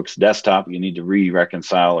in QuickBooks Desktop, you need to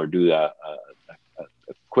re-reconcile or do a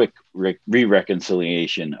quick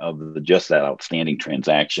re-reconciliation of just that outstanding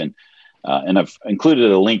transaction. And I've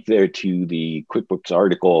included a link there to the QuickBooks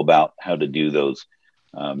article about how to do those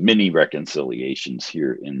mini reconciliations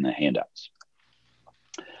here in the handouts.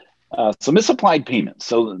 So misapplied payments.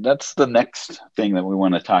 So that's the next thing that we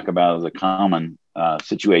want to talk about as a common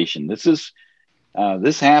situation. This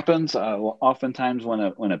happens oftentimes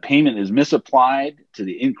when a payment is misapplied to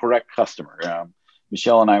the incorrect customer.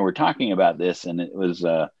 Michelle and I were talking about this, and it was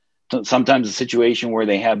sometimes a situation where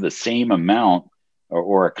they have the same amount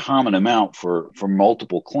or a common amount for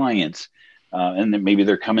multiple clients, and then maybe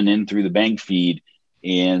they're coming in through the bank feed,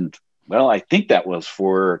 and well, I think that was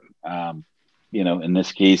for in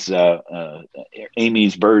this case,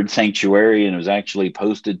 Amy's Bird Sanctuary, and it was actually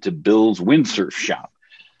posted to Bill's Windsurf Shop.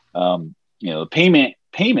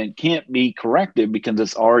 Payment can't be corrected because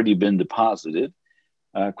it's already been deposited.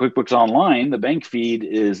 QuickBooks Online, the bank feed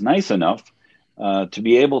is nice enough to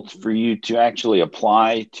be able for you to actually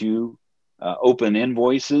apply to open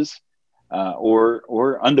invoices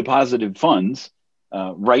or undeposited funds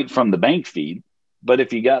right from the bank feed. But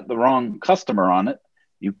if you got the wrong customer on it,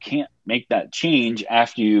 you can't make that change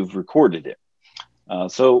after you've recorded it.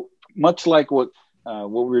 So much like what we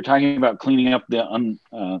were talking about, cleaning up the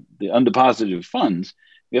undeposited funds,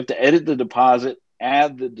 you have to edit the deposit,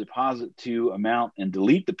 add the deposit to amount, and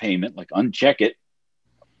delete the payment, like uncheck it.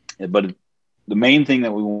 But the main thing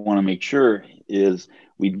that we want to make sure is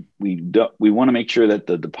we want to make sure that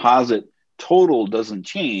the deposit total doesn't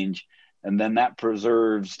change, and then that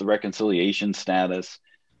preserves the reconciliation status,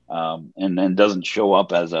 and then doesn't show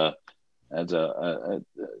up as a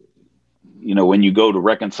when you go to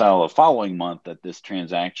reconcile a following month that this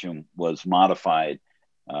transaction was modified,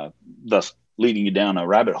 thus leading you down a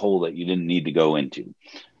rabbit hole that you didn't need to go into.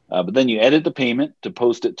 But then you edit the payment to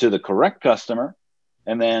post it to the correct customer,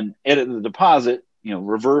 and then edit the deposit,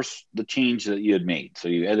 reverse the change that you had made. So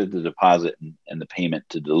you edit the deposit and the payment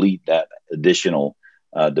to delete that additional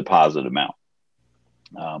deposit amount.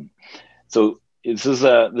 So this is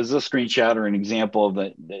a screenshot or an example of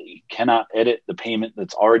that you cannot edit the payment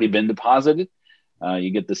that's already been deposited. You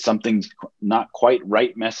get the something's not quite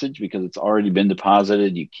right message because it's already been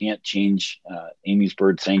deposited. You can't change Amy's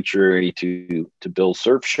Bird Sanctuary to Bill's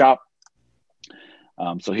Surf Shop.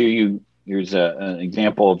 So here's an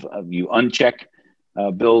example of you uncheck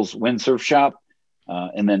Bill's Windsurf Shop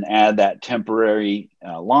and then add that temporary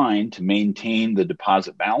line to maintain the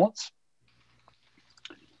deposit balance.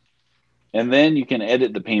 And then you can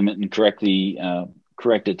edit the payment and correct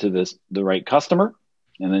it to the right customer.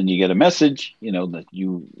 And then you get a message, that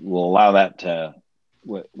you will allow that to,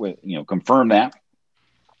 confirm that.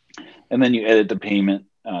 And then you edit the payment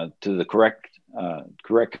to the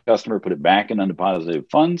correct customer, put it back in undeposited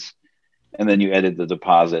funds. And then you edit the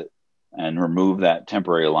deposit and remove that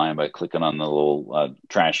temporary line by clicking on the little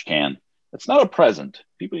trash can. It's not a present.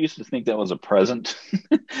 People used to think that was a present.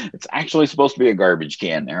 It's actually supposed to be a garbage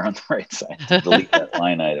can there on the right side to delete that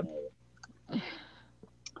line item.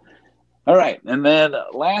 All right. And then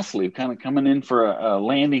lastly, kind of coming in for a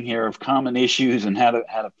landing here of common issues and how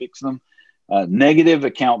to fix them. Negative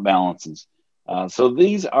account balances. So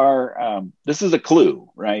these are, this is a clue,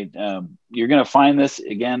 right? You're going to find this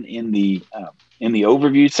again in the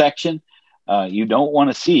overview section. You don't want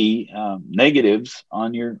to see negatives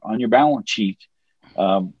on your balance sheet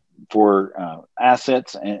for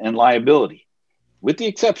assets and liability, with the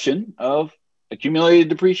exception of accumulated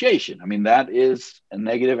depreciation. I mean, that is a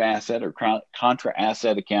negative asset or contra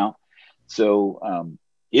asset account. So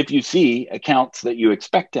if you see accounts that you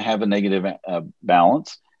expect to have a negative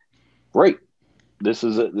balance, great.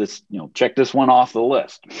 Check this one off the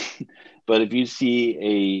list. But if you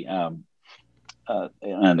see an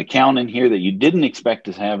account in here that you didn't expect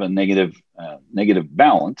to have a negative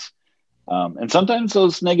balance, and sometimes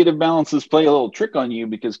those negative balances play a little trick on you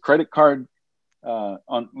because credit card,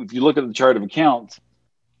 if you look at the chart of accounts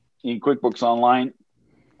in QuickBooks Online,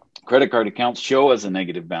 credit card accounts show as a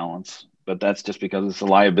negative balance, but that's just because it's a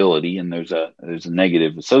liability and there's a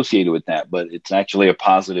negative associated with that, but it's actually a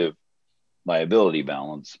positive liability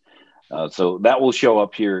balance. So that will show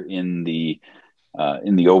up here in the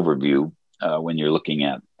overview when you're looking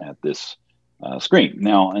at this screen.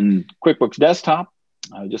 Now in QuickBooks Desktop,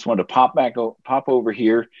 I just want to pop over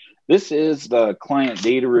here. This is the client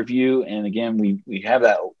data review, and again, we have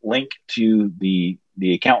that link to the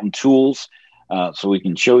accountant tools, so we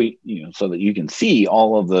can show you, so that you can see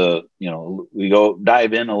all of the, we go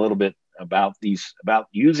dive in a little bit about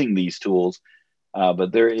using these tools,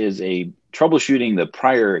 but there is a troubleshooting the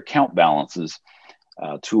prior account balances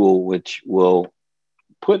tool, which will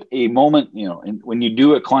put a moment, when you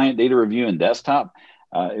do a client data review in Desktop,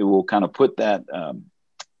 it will kind of put that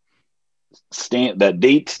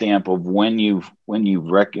date stamp of when you've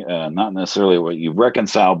not necessarily what you've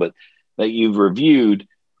reconciled, but that you've reviewed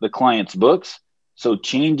the client's books. So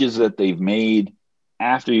changes that they've made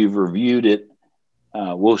after you've reviewed it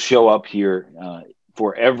will show up here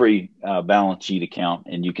for every balance sheet account,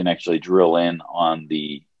 and you can actually drill in on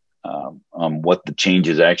the what the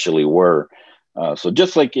changes actually were. So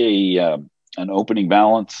just like an opening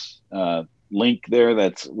balance link there,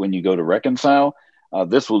 that's when you go to reconcile,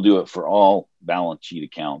 this will do it for all balance sheet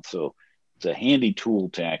accounts. So it's a handy tool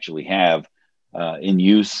to actually have in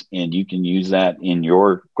use, and you can use that in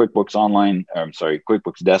your QuickBooks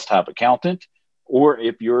QuickBooks Desktop accountant, or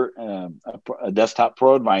if you're a Desktop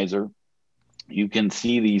Pro Advisor, you can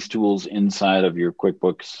see these tools inside of your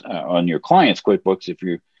QuickBooks on your client's QuickBooks. If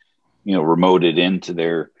you remoted into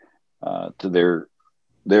their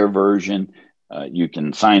version, you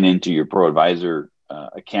can sign into your Pro Advisor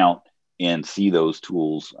account and see those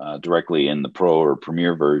tools directly in the Pro or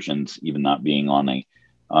Premier versions, even not being on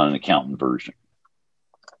an accountant version.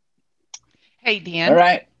 Hey, Dan. All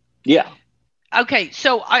right. Yeah. Okay,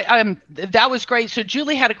 so that was great. So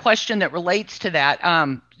Julie had a question that relates to that.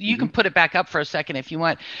 You can put it back up for a second if you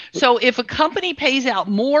want. So if a company pays out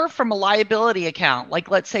more from a liability account, like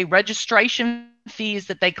let's say registration fees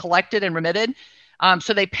that they collected and remitted,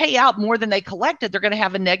 so they pay out more than they collected, they're going to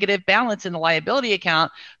have a negative balance in the liability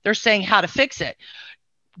account. They're saying how to fix it.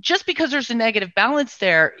 Just because there's a negative balance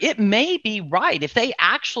there, it may be right. If they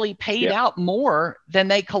actually paid out more than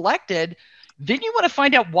they collected, then you want to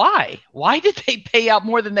find out why. Why did they pay out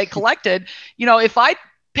more than they collected? If I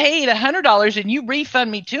paid $100 and you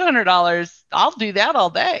refund me $200, I'll do that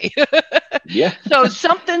all day. Yeah. So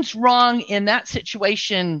something's wrong in that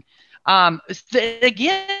situation.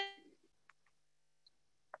 Again,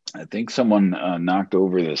 I think someone knocked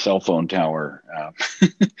over the cell phone tower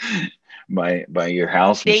by your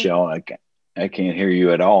house, Michelle. I can't hear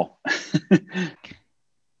you at all.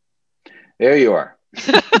 There you are.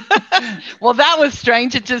 Well, that was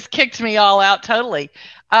strange. It just kicked me all out totally.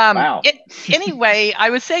 Wow. Anyway, I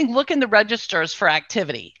was saying, look in the registers for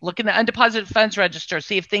activity. Look in the undeposited funds register,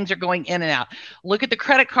 see if things are going in and out. Look at the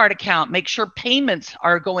credit card account. Make sure payments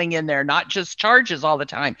are going in there, not just charges all the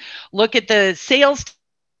time. Look at the sales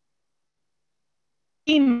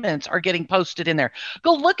payments are getting posted in there.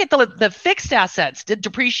 Go look at the fixed assets. Did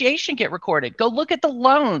depreciation get recorded? Go look at the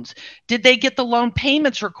loans. Did they get the loan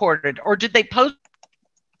payments recorded, or did they post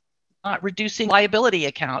reducing liability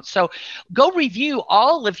accounts? So go review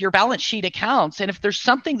all of your balance sheet accounts. And if there's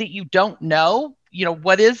something that you don't know,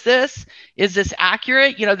 what is this? Is this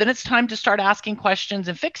accurate? Then it's time to start asking questions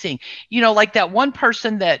and fixing. Like that one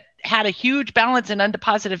person that had a huge balance in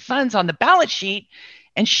undeposited funds on the balance sheet,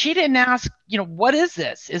 and she didn't ask, what is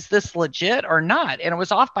this? Is this legit or not? And it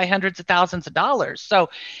was off by hundreds of thousands of dollars. So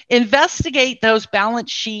investigate those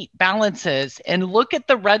balance sheet balances and look at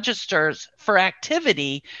the registers for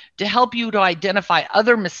activity to help you to identify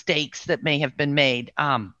other mistakes that may have been made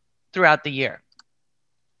throughout the year.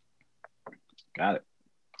 Got it.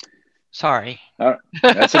 Sorry.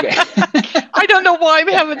 That's okay. I don't know why I'm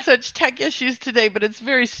having such tech issues today, but it's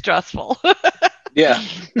very stressful. Yeah.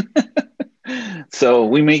 So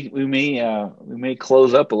we may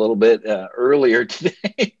close up a little bit earlier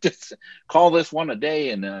today. Just call this one a day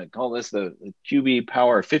and call this the QB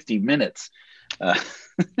Power 50 minutes.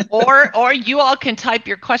 Or you all can type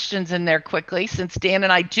your questions in there quickly, since Dan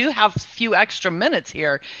and I do have a few extra minutes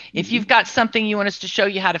here. If you've got something you want us to show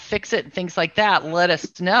you how to fix it and things like that, let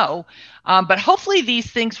us know. But hopefully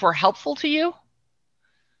these things were helpful to you.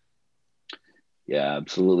 Yeah,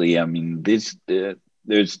 absolutely. I mean, there's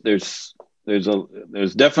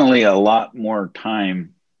definitely a lot more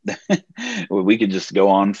time. We could just go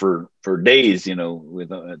on for days,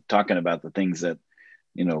 with talking about the things that,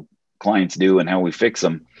 clients do and how we fix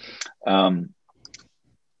them.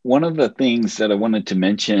 One of the things that I wanted to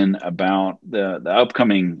mention about the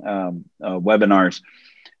upcoming webinars,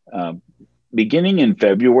 beginning in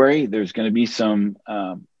February, there's going to be some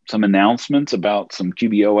announcements about some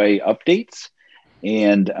QBOA updates.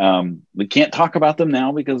 And we can't talk about them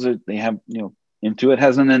now because they have, Intuit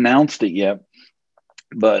hasn't announced it yet.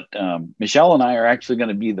 But Michelle and I are actually going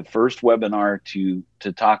to be the first webinar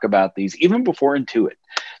to talk about these, even before Intuit.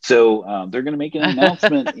 So they're going to make an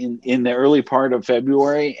announcement in the early part of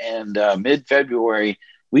February, and mid-February,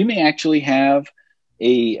 we may actually have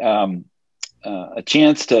a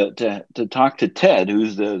chance to talk to Ted,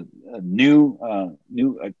 who's the new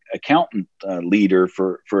accountant leader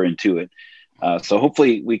for Intuit. So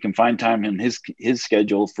hopefully we can find time in his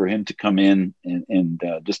schedule for him to come in and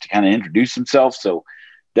just to kind of introduce himself. So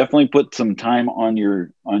definitely put some time on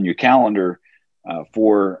your calendar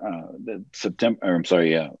for the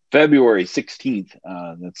February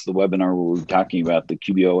 16th. That's the webinar where we're talking about the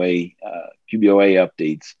QBOA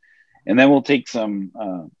updates, and then we'll take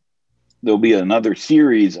some. There'll be another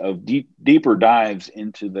series of deeper dives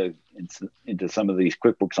into some of these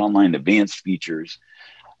QuickBooks Online advanced features,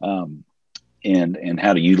 and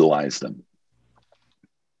how to utilize them.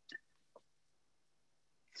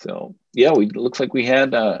 So yeah, looks like we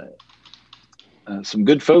had some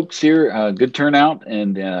good folks here, good turnout,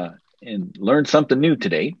 and learned something new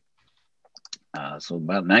today. So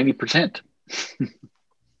about 90%.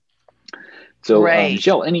 So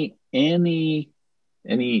Michelle, anything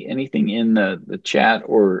in the chat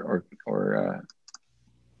or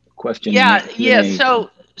question? Yeah.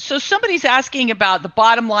 So somebody's asking about the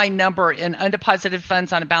bottom line number in undeposited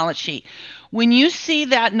funds on a balance sheet. When you see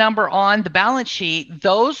that number on the balance sheet,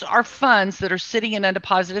 those are funds that are sitting in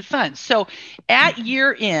undeposited funds. So at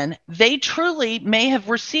year end, they truly may have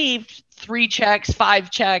received 3 checks,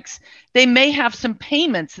 5 checks. They may have some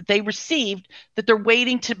payments that they received that they're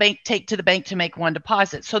waiting to take to the bank to make one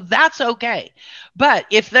deposit. So that's okay. But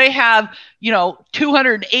if they have,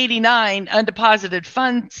 289 undeposited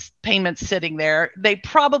funds payments sitting there, they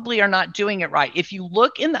probably are not doing it right. If you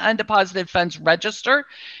look in the undeposited funds register,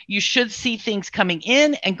 you should see things coming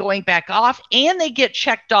in and going back off, and they get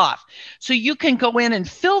checked off. So you can go in and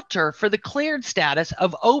filter for the cleared status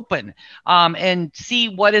of open, and see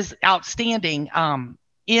what is outstanding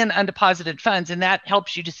in undeposited funds, and that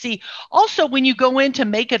helps you to see. Also, when you go in to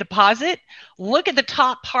make a deposit, look at the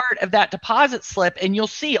top part of that deposit slip, and you'll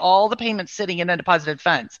see all the payments sitting in undeposited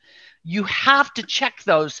funds. You have to check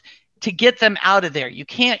those to get them out of there. You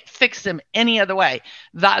can't fix them any other way.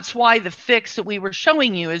 That's why the fix that we were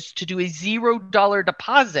showing you is to do a $0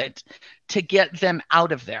 deposit to get them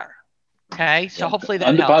out of there. Okay, so hopefully that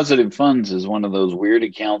undeposited helps. funds is one of those weird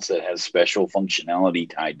accounts that has special functionality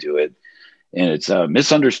tied to it, and it's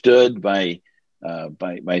misunderstood by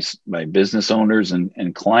business owners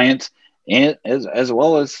and clients, and as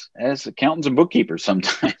well as accountants and bookkeepers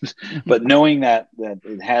sometimes. But knowing that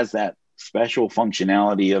it has that special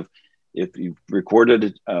functionality of, if you've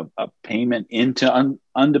recorded a payment into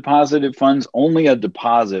undeposited funds, only a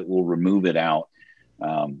deposit will remove it out.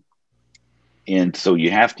 And so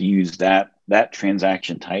you have to use that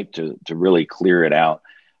transaction type to really clear it out.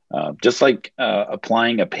 Just like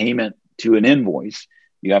applying a payment to an invoice,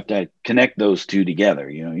 you have to connect those two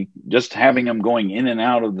together. Just having them going in and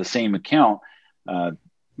out of the same account, I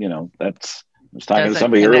was talking to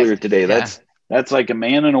somebody earlier today. Yeah. That's like a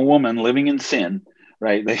man and a woman living in sin,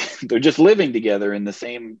 right? They're just living together in the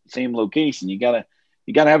same location. You gotta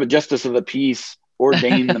have a justice of the peace,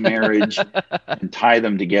 ordain the marriage, and tie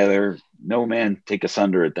them together. No man take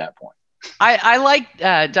asunder at that point. I like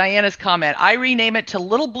Diana's comment. I rename it to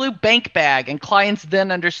Little Blue Bank Bag, and clients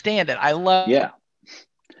then understand it. I love. Yeah,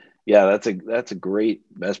 that's a great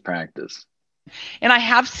best practice. And I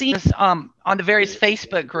have seen this on the various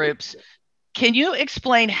Facebook groups. Can you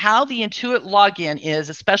explain how the Intuit login is,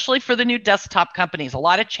 especially for the new desktop companies? A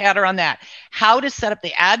lot of chatter on that. How to set up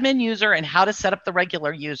the admin user and how to set up the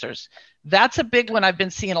regular users. That's a big one I've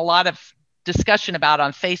been seeing a lot of discussion about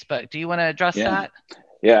on Facebook. Do you want to address that?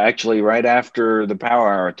 Yeah, actually, right after the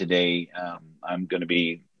Power Hour today, I'm going to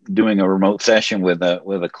be doing a remote session with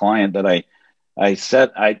a client that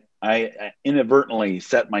I inadvertently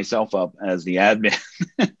set myself up as the admin.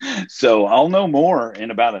 So I'll know more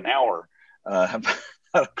in about an hour how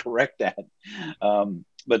to correct that.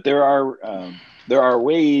 But there are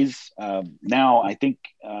ways now. I think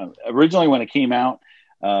originally when it came out,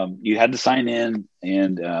 you had to sign in,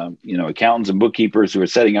 and accountants and bookkeepers who are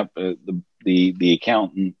setting up the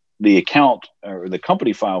account or the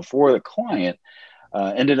company file for the client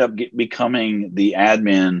ended up becoming the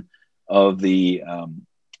admin of the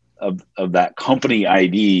of that company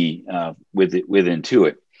ID with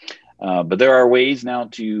Intuit. But there are ways now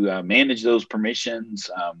to manage those permissions.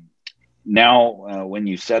 Now, when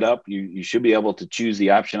you set up, you should be able to choose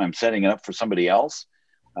the option, I'm setting it up for somebody else,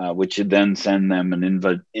 which should then send them an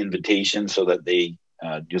invitation so that they,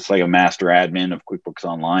 just like a master admin of QuickBooks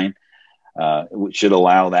Online, which should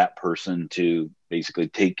allow that person to basically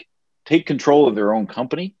take control of their own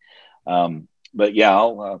company. But yeah,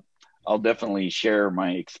 I'll definitely share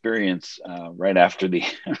my experience right after the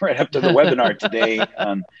webinar today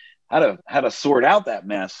on how to sort out that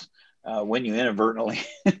mess when you inadvertently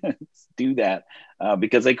do that,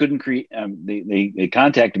 because they couldn't create. They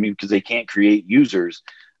contacted me because they can't create users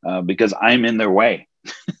because I'm in their way.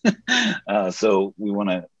 So we want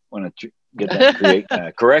to get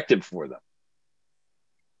that corrected for them.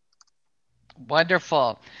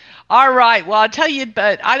 Wonderful. All right. Well, I'll tell you,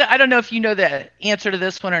 but I don't know if you know the answer to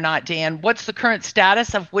this one or not, Dan. What's the current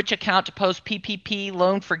status of which account to post PPP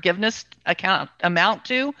loan forgiveness account amount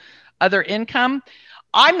to? Other income?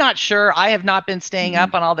 I'm not sure. I have not been staying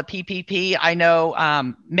up on all the PPP. I know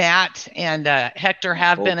Matt and Hector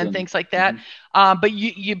have been and things like that. But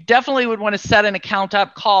you definitely would want to set an account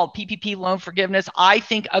up called PPP loan forgiveness. I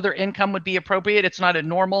think other income would be appropriate. It's not a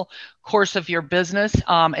normal course of your business.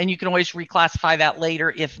 And you can always reclassify that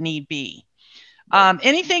later if need be.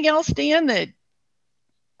 Anything else, Dan, that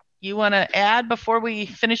you want to add before we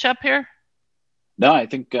finish up here? No, I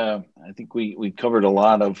think we covered a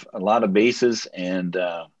lot of bases, and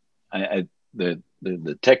the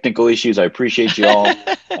technical issues. I appreciate you all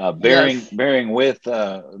bearing with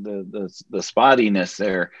the spottiness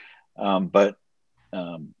there, but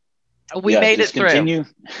we made it through. Continue.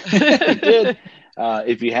 We did.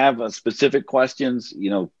 If you have specific questions,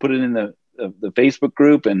 put it in the Facebook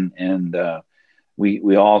group, and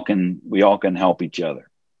we all can help each other.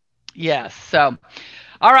 Yes. So.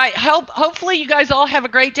 All right. Hopefully you guys all have a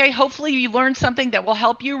great day. Hopefully you learned something that will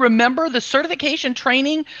help you. Remember, the certification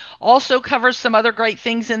training also covers some other great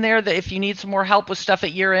things in there that if you need some more help with stuff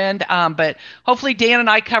at year end. But hopefully Dan and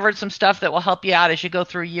I covered some stuff that will help you out as you go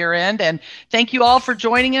through year end. And thank you all for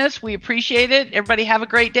joining us. We appreciate it. Everybody have a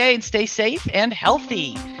great day and stay safe and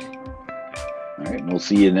healthy. All right. We'll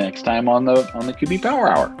see you next time on the QB Power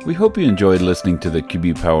Hour. We hope you enjoyed listening to the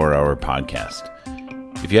QB Power Hour podcast.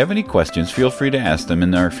 If you have any questions, feel free to ask them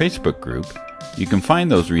in our Facebook group. You can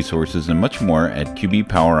find those resources and much more at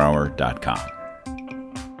qbpowerhour.com.